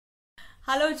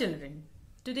Hello children,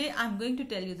 today I am going to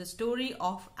tell you the story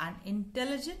of an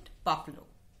intelligent buffalo.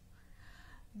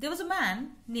 There was a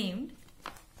man named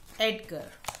Edgar.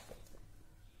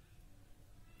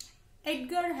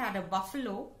 Edgar had a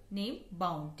buffalo named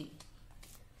Bounty.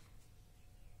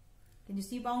 Can you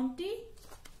see Bounty?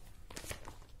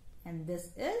 And this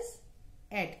is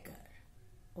Edgar.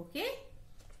 Okay?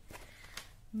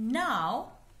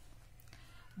 Now,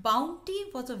 Bounty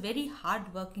was a very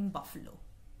hard-working buffalo.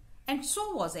 And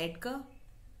so was Edgar.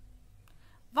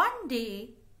 One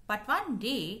day,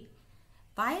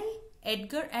 while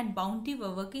Edgar and Bounty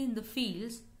were working in the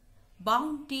fields,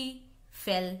 Bounty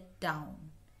fell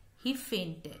down. He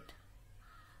fainted.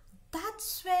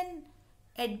 That's when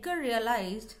Edgar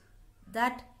realized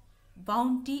that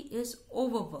Bounty is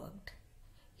overworked.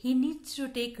 He needs to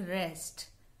take rest.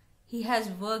 He has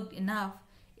worked enough.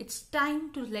 It's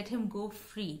time to let him go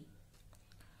free.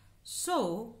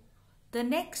 So, the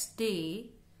next day,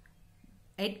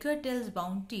 Edgar tells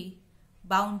Bounty,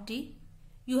 Bounty,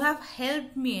 you have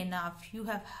helped me enough. You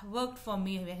have worked for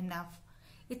me enough.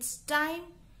 It's time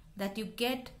that you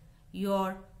get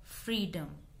your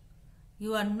freedom.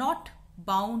 You are not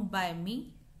bound by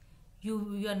me.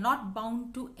 You are not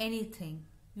bound to anything.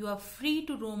 You are free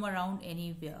to roam around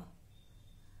anywhere.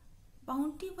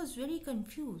 Bounty was very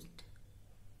confused.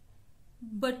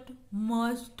 But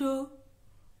Master,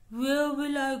 where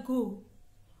will I go?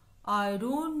 I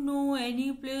don't know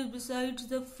any place besides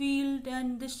the field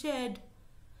and the shed.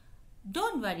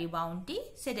 Don't worry, Bounty,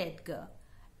 said Edgar.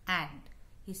 And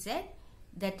he said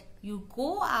that you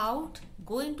go out,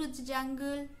 go into the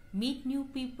jungle, meet new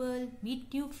people,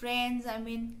 meet new friends,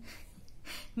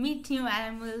 meet new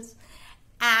animals,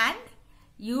 and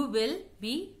you will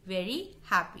be very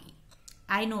happy.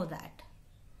 I know that.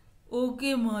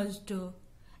 Okay, Master.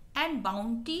 And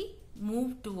Bounty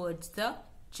moved towards the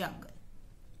jungle.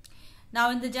 Now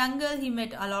in the jungle he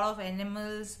met a lot of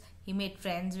animals, he made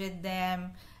friends with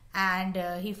them, and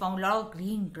he found a lot of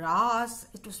green grass.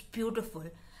 It was beautiful,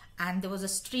 and there was a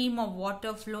stream of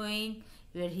water flowing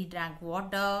where he drank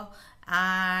water.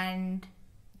 And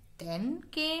then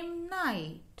came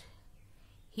night.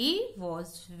 He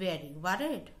was very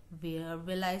worried. Where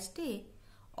will I stay?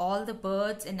 All the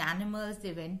birds and animals,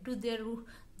 they went to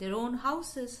their own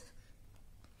houses.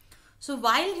 So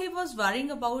while he was worrying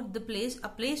about a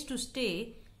place to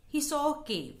stay, he saw a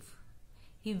cave.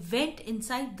 He went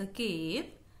inside the cave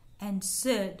and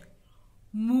said,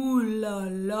 "Moo la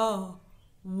la,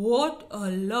 what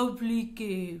a lovely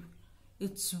cave.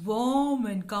 It's warm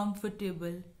and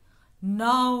comfortable.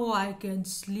 Now I can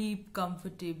sleep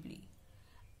comfortably."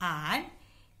 And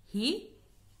he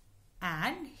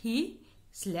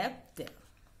slept there.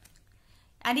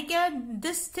 And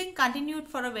this thing continued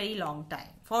for a very long time,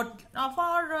 for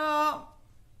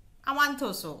a month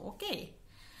or so. Okay.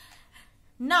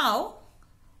 Now,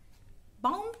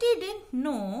 Bounty didn't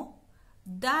know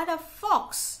that a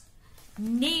fox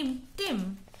named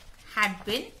Tim had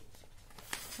been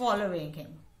following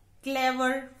him.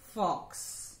 Clever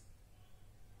fox.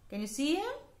 Can you see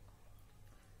him?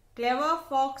 Clever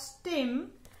fox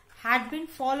Tim had been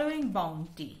following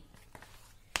Bounty.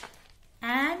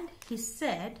 And he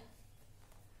said,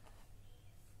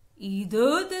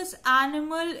 either this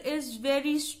animal is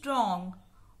very strong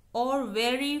or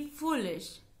very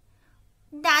foolish.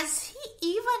 Does he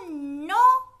even know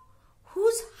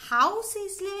whose house he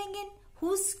is living in,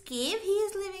 whose cave he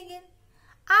is living in?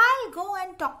 I'll go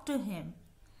and talk to him.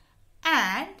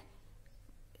 And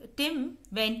Tim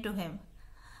went to him.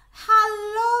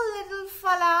 "Hello, little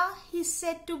fella," he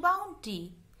said to Bounty.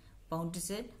 Bounty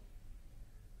said,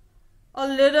 "A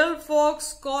little fox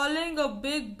calling a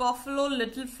big buffalo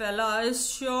little fella is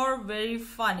sure very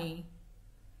funny."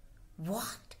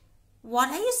 "What?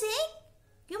 What are you saying?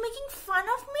 You're making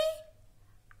fun of me?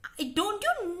 Don't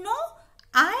you know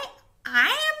I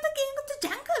am the king of the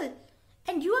jungle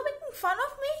and you are making fun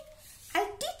of me?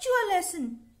 I'll teach you a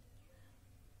lesson."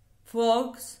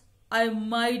 "Fox, I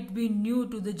might be new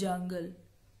to the jungle,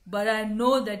 but I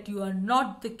know that you are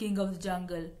not the king of the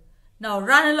jungle. Now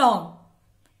run along."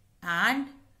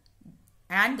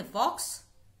 And the fox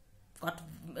got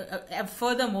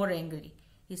furthermore angry.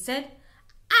 He said,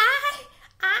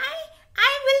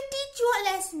 I will teach you a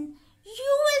lesson.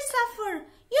 You will suffer.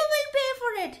 You will pay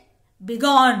for it.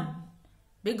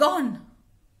 Begone,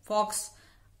 fox."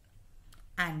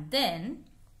 And then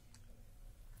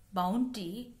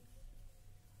Bounty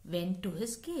went to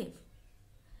his cave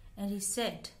and he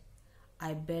said,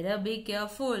 "I better be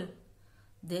careful.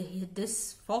 This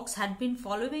fox had been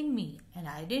following me and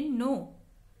I didn't know.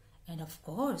 And of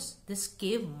course, this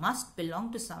cave must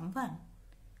belong to someone.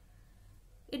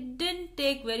 It didn't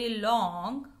take very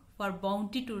long for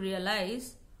Bounty to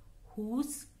realize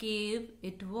whose cave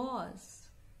it was.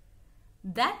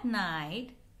 That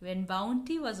night, when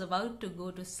Bounty was about to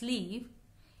go to sleep,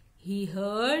 he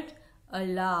heard a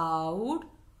loud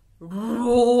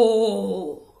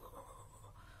roar,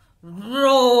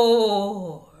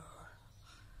 roar,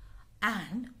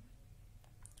 and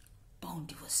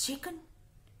Bounty was shaken.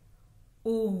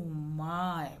 Oh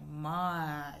my,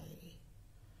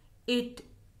 it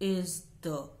is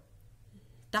the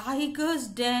tiger's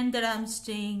den that I'm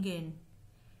staying in.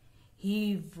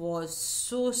 He was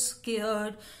so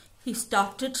scared, he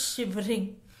started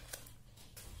shivering.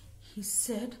 He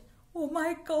said, oh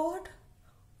my God,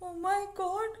 how am I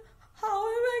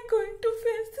going to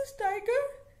face this tiger?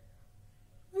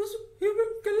 He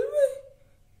will kill me.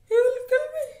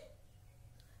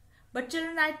 But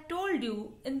children, I told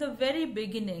you in the very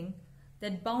beginning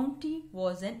that Bounty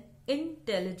was an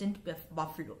intelligent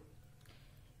buffalo.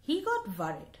 He got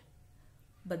worried,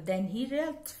 but then he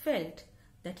felt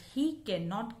that he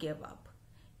cannot give up.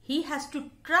 He has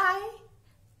to try,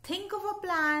 think of a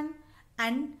plan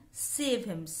and save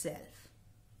himself.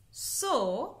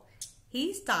 So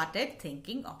he started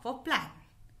thinking of a plan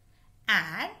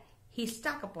and he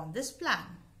stuck upon this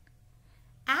plan.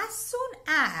 As soon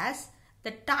as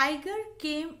the tiger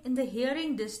came in the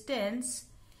hearing distance,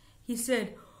 he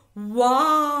said,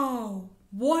 wow,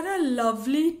 what a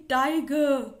lovely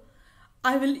tiger.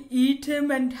 I will eat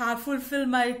him and fulfill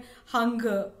my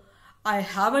hunger. I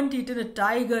haven't eaten a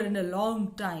tiger in a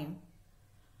long time.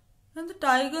 And the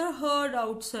tiger heard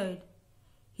outside.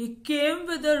 He came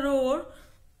with a roar,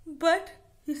 but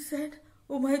he said,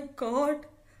 oh my God,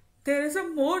 there is a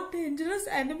more dangerous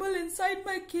animal inside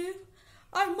my cave.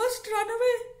 I must run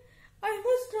away.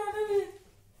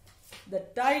 The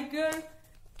tiger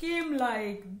came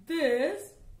like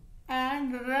this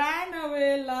and ran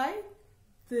away like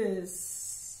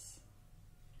this.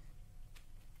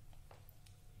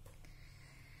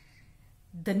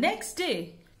 The next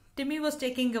day, Timmy was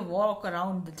taking a walk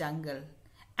around the jungle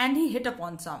and he hit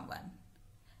upon someone.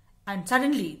 And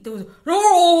suddenly there was a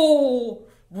roar,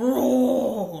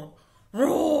 roar,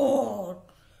 roar.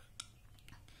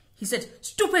 He said,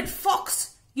 stupid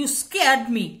fox, you scared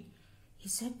me. He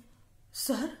said,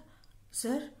 Sir,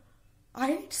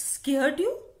 I scared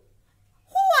you?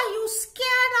 Who are you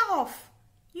scared of?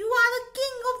 You are the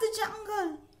king of the jungle.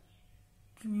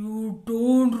 You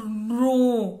don't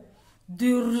know.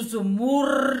 There is a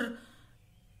more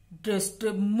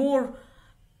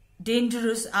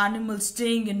dangerous animal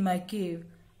staying in my cave.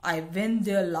 I went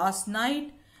there last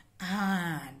night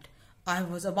and I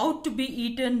was about to be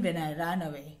eaten when I ran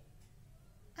away.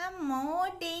 A more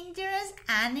dangerous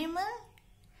animal?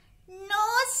 No,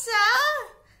 sir.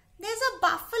 There's a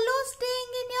buffalo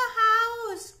staying in your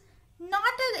house.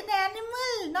 Not an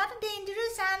animal, not a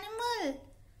dangerous animal.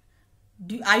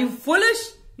 Are you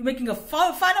foolish? You're making a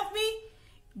fun of me?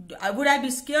 Would I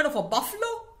be scared of a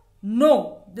buffalo?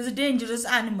 No, there's a dangerous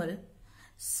animal.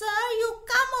 Sir, you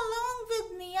come along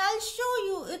with me. I'll show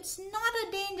you. It's not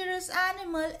a dangerous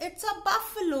animal. It's a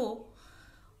buffalo.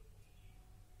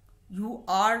 You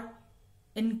are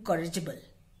incorrigible.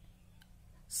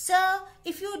 Sir,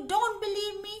 if you don't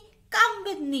believe me, come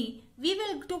with me.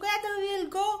 Together we will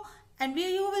go and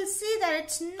you will see that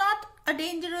it's not a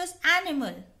dangerous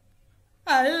animal.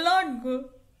 I'll not go.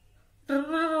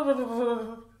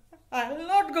 I'll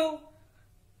not go.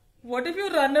 What if you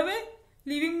run away,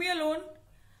 leaving me alone?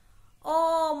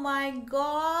 Oh my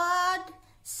God.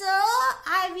 Sir,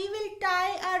 we will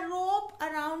tie a rope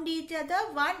around each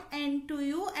other, one end to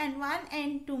you and one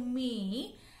end to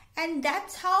me, and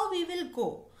that's how we will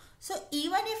go. So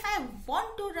even if I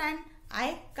want to run,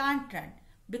 I can't run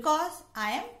because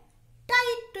I am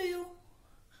tied to you.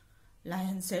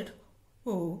 Lion said,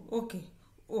 oh, okay.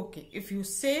 If you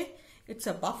say it's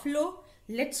a buffalo,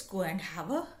 let's go and have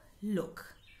a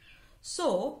look.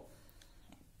 So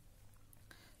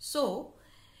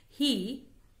he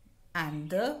and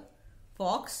the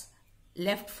fox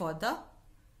left for the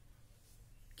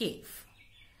cave.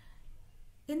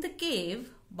 In the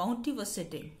cave, Bounty was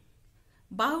sitting.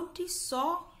 Bounty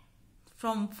saw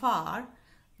from far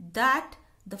that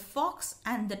the fox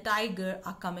and the tiger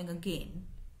are coming again.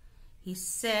 He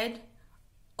said,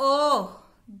 oh,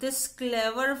 this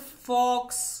clever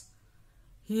fox.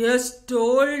 He has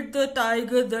told the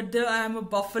tiger that I am a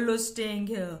buffalo staying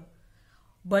here.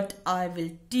 But I will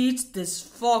teach this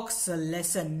fox a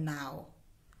lesson now.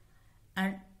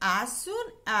 And as soon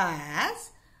as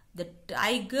the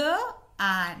tiger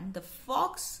and the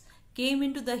fox came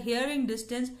into the hearing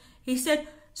distance, he said,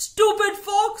 stupid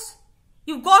fox,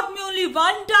 you got me only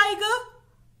one tiger.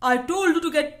 I told you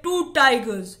to get 2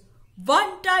 tigers.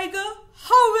 1 tiger?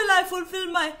 How will I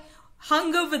fulfill my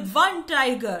hunger with 1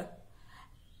 tiger?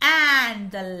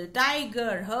 And the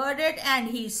tiger heard it and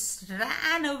he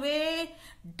ran away,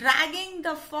 dragging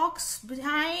the fox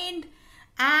behind,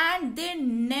 and they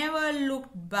never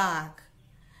looked back.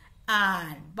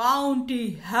 And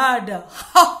Bounty had a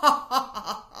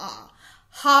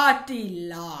hearty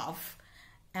laugh,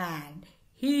 and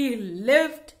he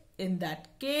lived in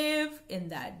that cave, in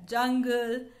that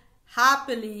jungle,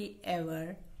 happily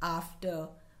ever after,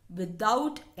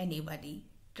 without anybody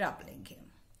troubling him.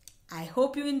 I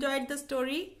hope you enjoyed the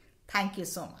story. Thank you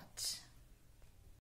so much.